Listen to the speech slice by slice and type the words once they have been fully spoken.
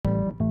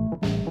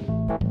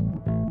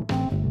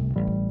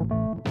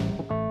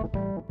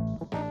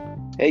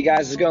Hey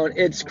guys, how's it going?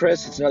 It's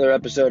Chris. It's another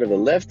episode of The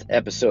Lift,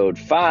 episode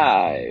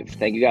 5.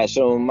 Thank you guys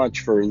so much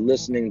for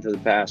listening to the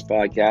past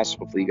podcasts.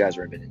 Hopefully you guys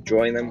have been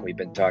enjoying them. We've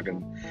been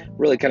talking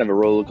really kind of a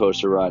roller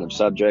coaster ride of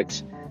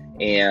subjects.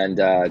 And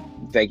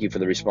thank you for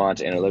the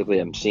response. Analytically,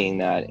 I'm seeing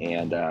that,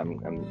 and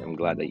I'm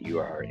glad that you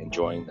are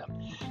enjoying them.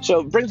 So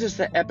it brings us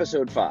to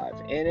episode 5,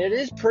 and it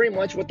is pretty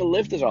much what The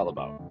Lift is all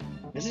about.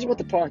 This is what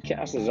the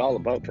podcast is all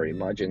about pretty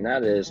much, and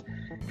that is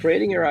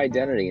creating your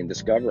identity and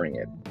discovering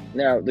it.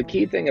 Now, the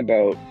key thing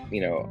about,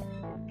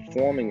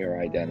 forming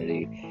your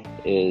identity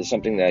is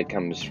something that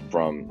comes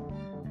from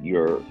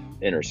your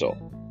inner soul,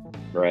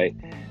 right?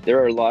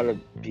 There are a lot of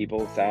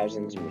people,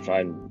 thousands, and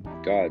I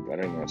don't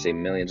even want to say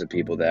millions of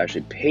people that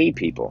actually pay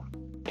people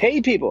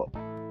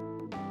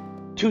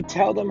to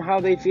tell them how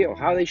they feel,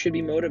 how they should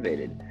be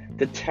motivated,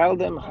 to tell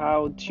them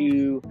how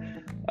to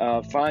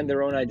find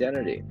their own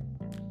identity,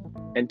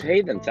 and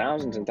pay them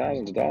thousands and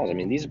thousands of dollars. I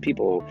mean, these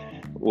people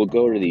will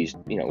go to these,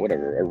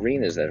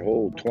 arenas that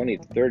hold 20,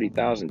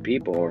 30,000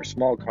 people, or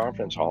small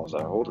conference halls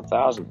that hold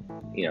 1,000,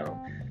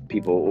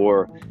 people,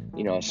 or,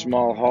 a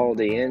small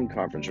Holiday Inn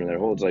conference room that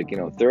holds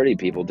 30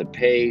 people, to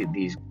pay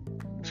these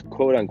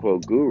quote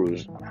unquote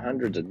gurus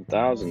hundreds of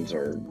thousands,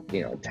 or,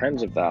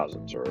 tens of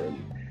thousands,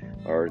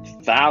 or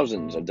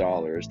thousands of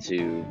dollars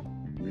to,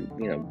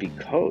 be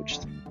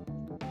coached.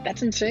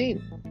 That's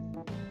insane.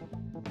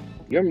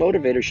 Your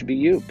motivator should be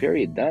you,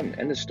 period, done,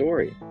 end of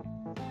story.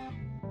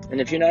 And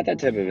if you're not that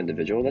type of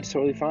individual, that's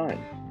totally fine.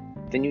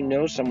 Then you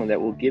know someone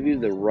that will give you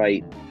the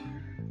right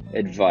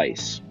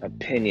advice,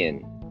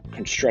 opinion,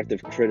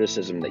 constructive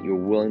criticism that you're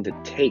willing to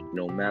take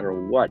no matter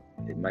what.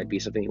 It might be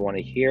something you want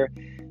to hear.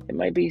 It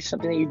might be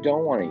something that you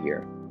don't want to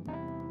hear.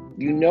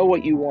 You know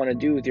what you want to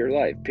do with your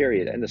life,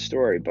 period, end of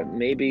story. But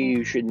maybe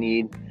you should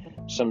need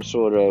some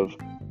sort of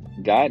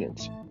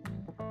guidance.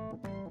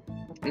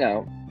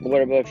 Now,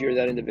 what about if you're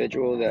that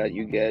individual that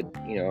you get,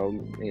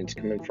 it's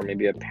coming from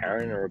maybe a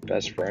parent or a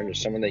best friend or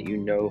someone that you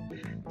know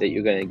that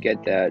you're going to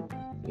get that,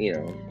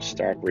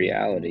 stark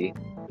reality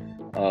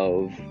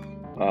of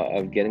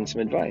getting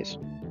some advice,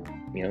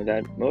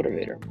 that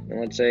motivator.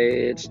 And let's say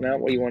it's not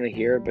what you want to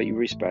hear, but you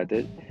respect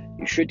it.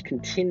 You should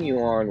continue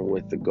on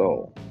with the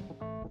goal,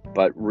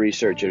 but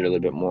research it a little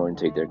bit more and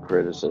take their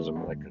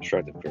criticism, like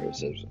constructive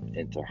criticism,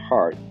 into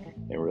heart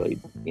and really,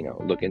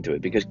 look into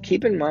it. Because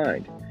keep in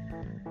mind,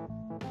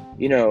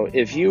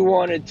 if you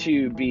wanted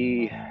to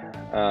be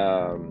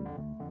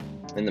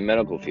in the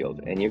medical field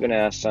and you're going to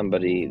ask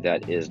somebody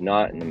that is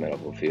not in the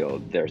medical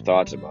field their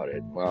thoughts about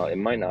it, well, it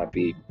might not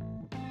be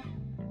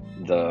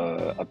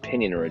the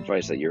opinion or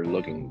advice that you're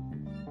looking,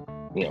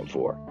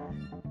 for.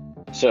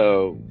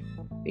 So,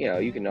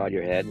 you can nod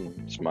your head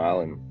and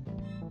smile and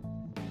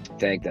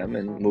thank them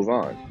and move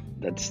on.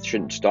 That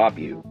shouldn't stop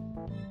you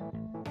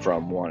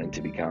from wanting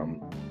to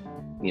become,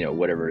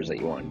 whatever it is that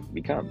you want to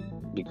become.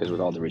 Because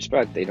with all due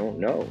respect, they don't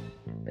know.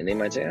 And they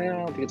might say, I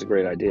don't think it's a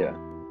great idea.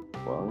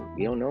 Well,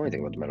 you don't know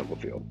anything about the medical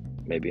field.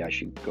 Maybe I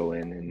should go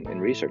in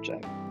and research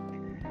that.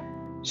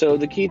 So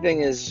the key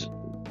thing is,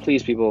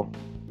 please, people,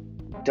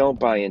 don't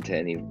buy into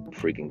any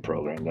freaking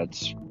program.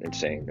 That's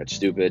insane. That's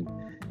stupid.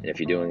 And if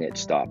you're doing it,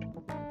 stop.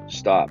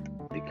 Stop,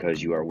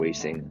 because you are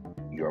wasting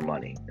your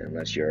money.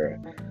 Unless you're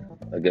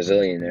a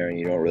gazillionaire and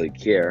you don't really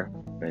care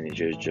and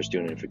you're just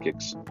doing it for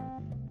kicks,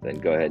 then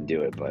go ahead and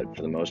do it. But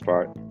for the most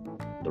part,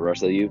 the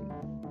rest of you,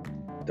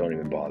 don't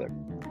even bother.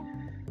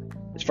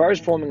 As far as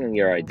forming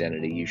your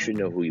identity, you should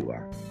know who you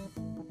are.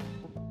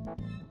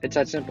 It's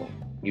that simple.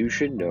 You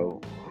should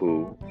know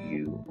who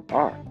you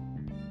are.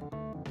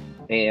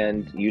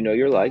 And you know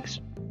your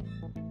likes.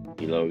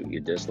 You know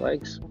your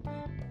dislikes.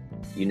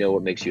 You know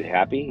what makes you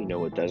happy. You know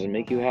what doesn't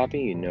make you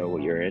happy. You know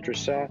what your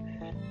interests are.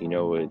 You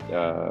know what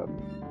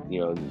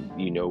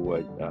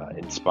what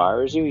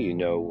inspires you. You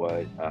know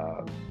what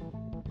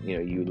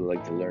you'd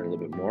like to learn a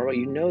little bit more about.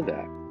 You know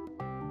that.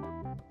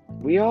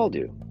 We all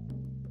do.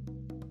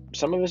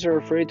 Some of us are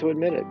afraid to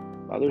admit it.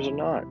 Others are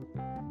not.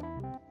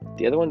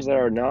 The other ones that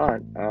are not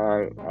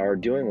are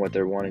doing what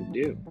they're wanting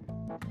to do.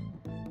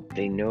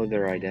 They know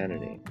their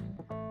identity.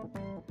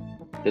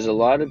 There's a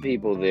lot of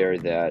people there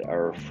that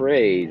are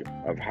afraid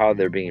of how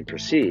they're being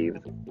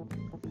perceived,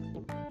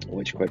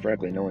 which, quite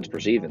frankly, no one's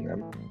perceiving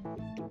them.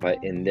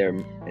 But in their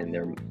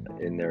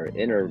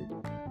inner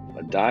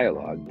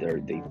dialogue,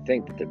 they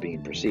think that they're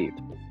being perceived.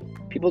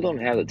 People don't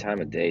have the time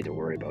of day to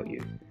worry about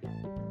you.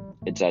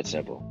 It's that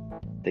simple.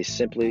 They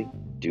simply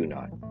do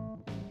not.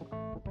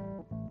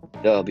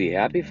 They'll be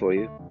happy for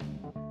you,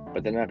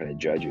 but they're not going to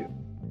judge you.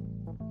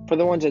 For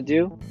the ones that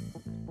do,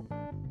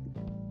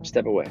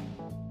 step away.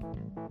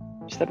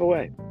 Step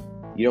away.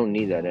 You don't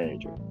need that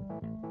energy.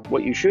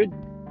 What you should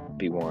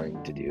be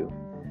wanting to do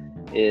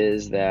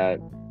is that,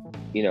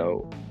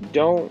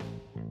 don't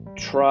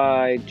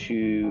try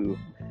to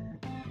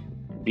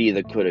be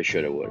the coulda,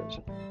 shoulda,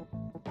 wouldas.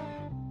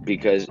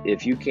 Because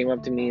if you came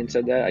up to me and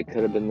said that, I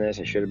could have been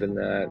this, I should have been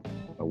that,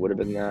 I would have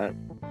been that,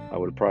 I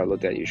would have probably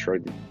looked at you,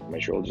 shrugged my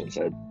shoulders and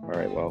said, all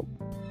right, well,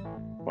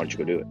 why don't you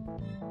go do it?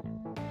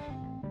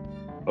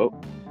 Oh,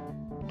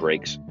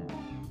 brakes.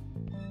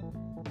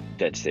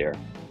 Dead stare.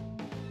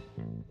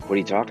 What are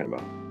you talking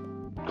about?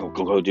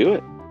 Go do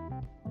it.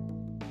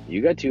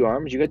 You got 2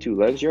 arms, you got 2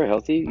 legs, you're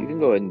healthy, you can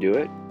go ahead and do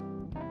it.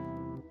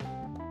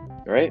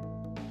 Right?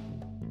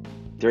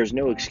 There's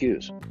no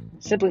excuse.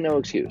 Simply no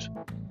excuse.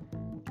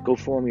 Go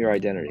form your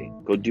identity.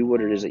 Go do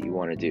what it is that you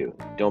want to do.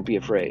 Don't be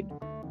afraid.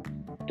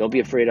 Don't be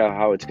afraid of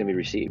how it's going to be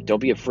received. Don't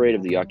be afraid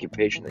of the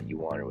occupation that you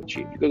want to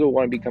achieve. You go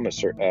want to become a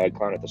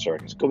clown at the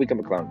circus. Go become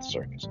a clown at the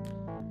circus.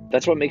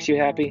 That's what makes you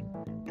happy?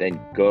 Then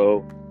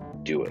go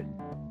do it.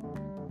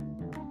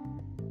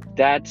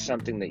 That's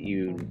something that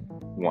you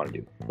want to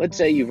do. Let's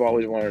say you've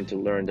always wanted to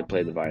learn to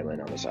play the violin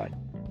on the side.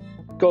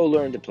 Go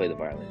learn to play the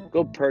violin.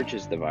 Go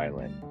purchase the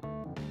violin.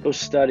 Go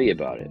study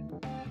about it.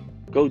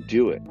 Go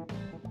do it.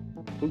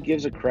 Who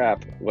gives a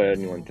crap what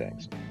anyone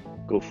thinks?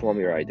 Go form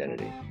your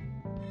identity.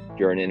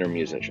 You're an inner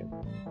musician.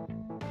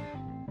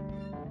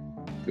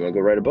 You want to go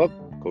write a book?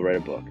 Go write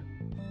a book.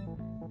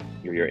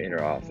 You're your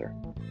inner author.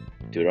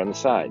 Do it on the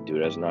side. Do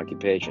it as an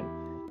occupation.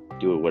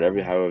 Do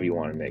it however you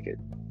want to make it.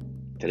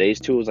 Today's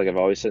tools, like I've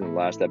always said in the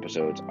last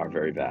episodes, are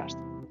very vast.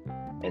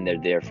 And they're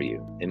there for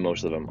you. And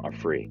most of them are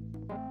free.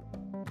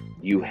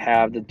 You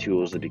have the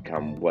tools to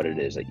become what it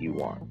is that you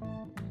want.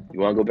 You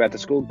want to go back to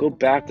school? Go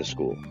back to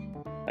school.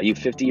 Are you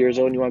 50 years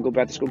old and you want to go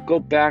back to school? Go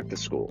back to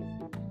school.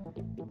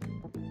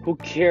 Who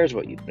cares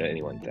what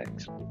anyone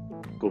thinks?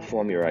 Go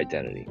form your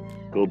identity.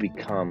 Go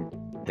become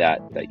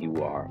that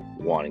you are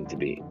wanting to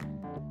be.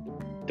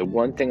 The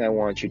one thing I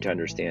want you to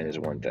understand is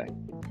one thing.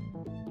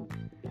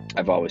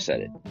 I've always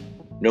said it.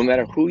 No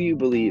matter who you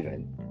believe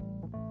in,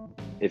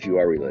 if you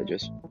are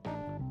religious,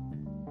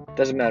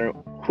 doesn't matter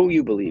who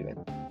you believe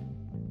in,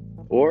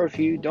 or if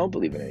you don't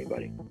believe in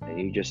anybody, and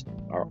you just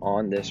are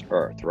on this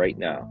earth right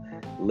now,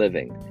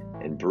 living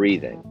and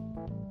breathing,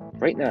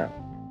 right now,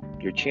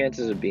 your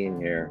chances of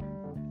being here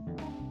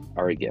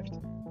are a gift.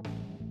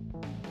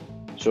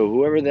 So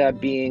whoever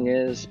that being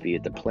is, be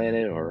it the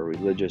planet or a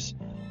religious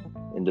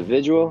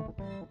individual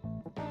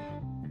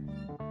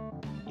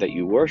that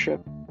you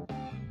worship,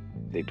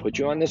 they put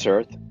you on this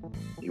earth,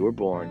 you were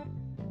born,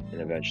 and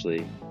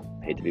eventually,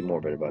 I hate to be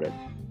morbid about it,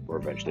 we're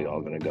eventually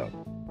all going to go.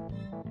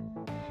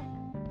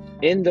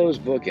 In those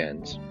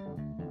bookends,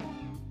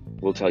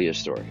 we'll tell you a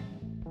story.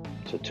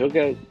 So take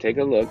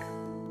a look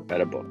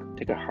at a book.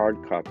 Take a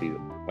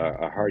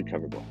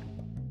hardcover book.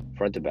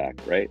 Front to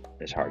back, right?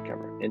 It's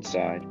hardcover.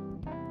 Inside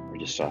are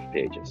just soft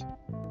pages.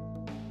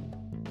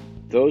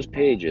 Those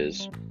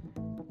pages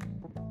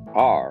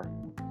are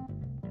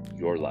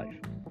your life.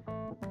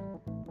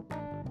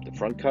 The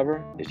front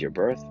cover is your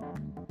birth.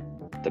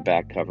 The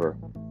back cover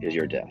is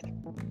your death.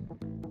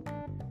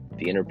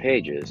 The inner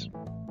pages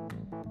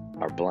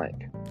are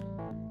blank.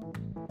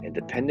 And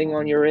depending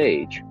on your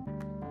age,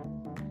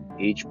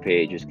 each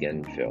page is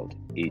getting filled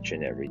each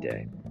and every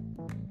day.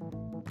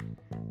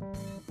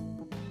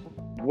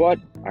 What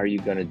are you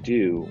going to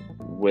do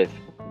with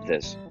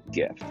this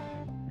gift?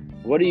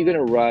 What are you going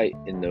to write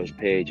in those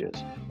pages?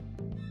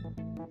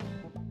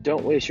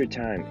 Don't waste your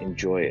time.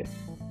 Enjoy it.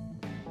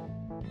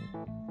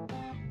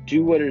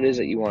 Do what it is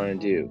that you want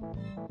to do.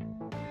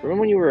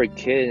 Remember when you were a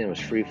kid and it was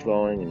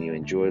free-flowing and you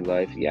enjoyed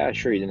life? Yeah,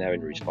 sure, you didn't have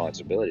any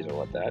responsibilities or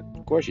what that.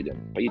 Of course you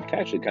didn't. But you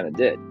actually kind of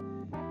did.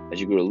 As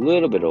you grew a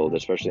little bit older,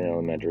 especially in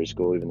elementary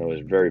school, even though it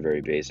was very,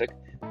 very basic,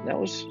 and that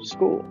was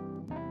school.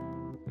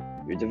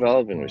 You're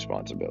developing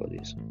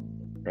responsibilities,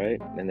 right?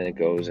 And then it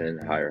goes in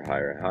higher,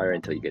 higher, higher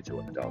until you get to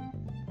an adult.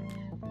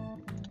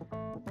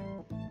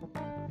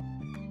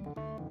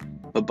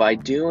 But by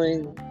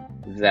doing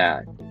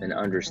that and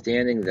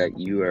understanding that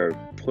you are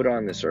put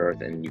on this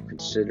earth and you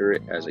consider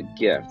it as a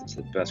gift, it's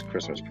the best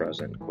Christmas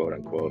present, quote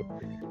unquote,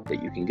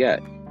 that you can get.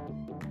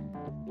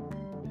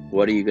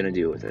 What are you going to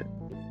do with it?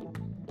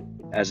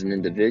 As an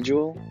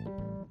individual,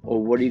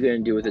 or what are you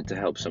going to do with it to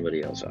help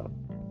somebody else out?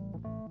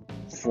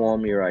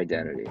 Form your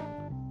identity.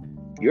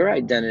 Your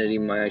identity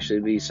might actually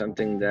be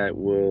something that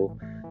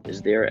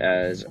is there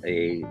as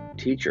a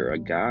teacher, a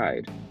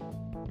guide,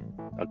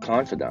 a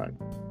confidant.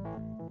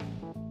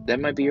 That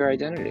might be your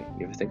identity.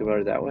 You ever think about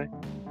it that way?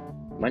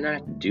 It might not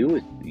have to do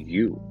with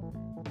you.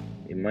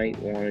 It might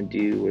want to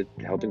do with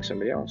helping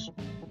somebody else,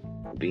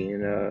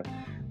 being a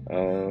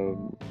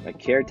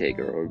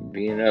caretaker, or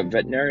being a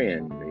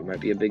veterinarian. You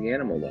might be a big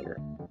animal lover.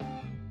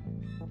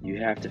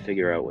 You have to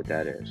figure out what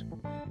that is.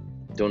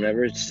 Don't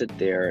ever sit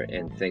there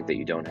and think that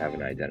you don't have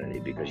an identity,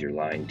 because you're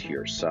lying to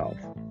yourself.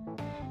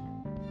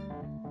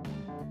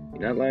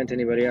 You're not lying to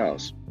anybody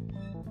else.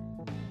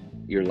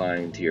 You're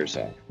lying to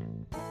yourself.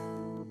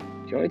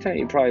 The only time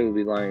you probably will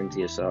be lying to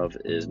yourself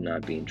is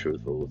not being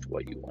truthful with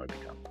what you want to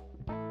become.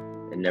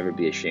 And never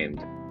be ashamed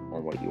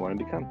on what you want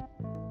to become.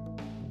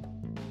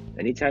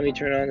 Anytime you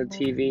turn on the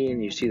TV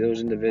and you see those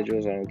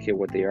individuals, I don't care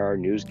what they are,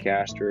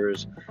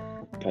 newscasters,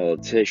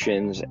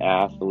 politicians,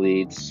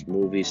 athletes,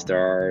 movie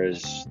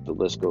stars, the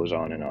list goes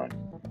on and on.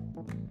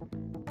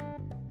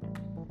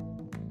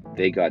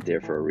 They got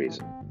there for a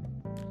reason.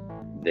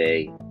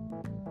 They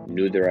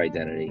knew their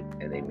identity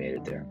and they made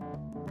it there.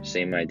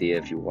 Same idea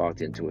if you walked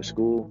into a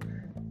school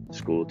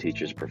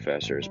teachers,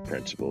 professors,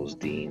 principals,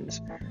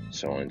 deans,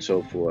 so on and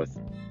so forth.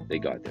 they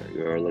got there.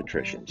 Your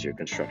electricians, your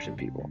construction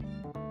people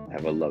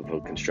have a love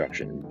of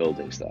construction and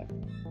building stuff.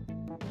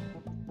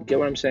 You get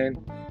what I'm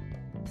saying?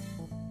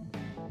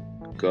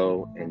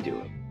 Go and do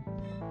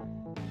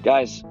it.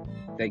 Guys,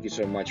 thank you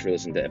so much for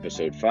listening to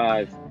episode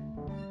 5.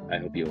 I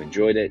hope you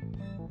enjoyed it.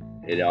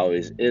 It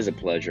always is a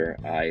pleasure.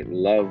 I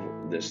love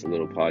this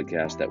little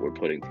podcast that we're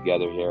putting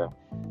together here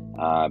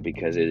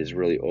because it is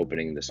really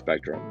opening the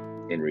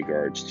spectrum in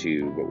regards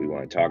to what we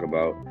want to talk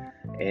about.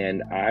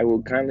 And I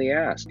will kindly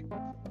ask,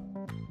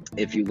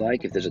 if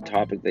there's a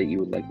topic that you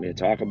would like me to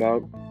talk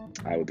about,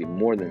 I would be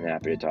more than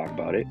happy to talk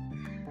about it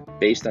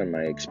based on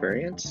my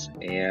experience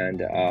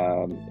and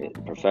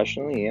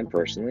professionally and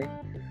personally.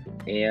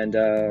 And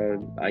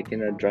I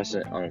can address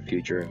it on a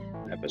future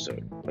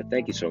episode. But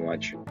thank you so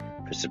much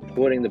for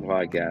supporting the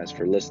podcast,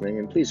 for listening,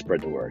 and please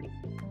spread the word.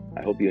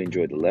 I hope you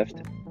enjoyed the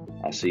lift.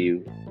 I'll see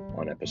you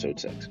on episode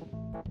 6.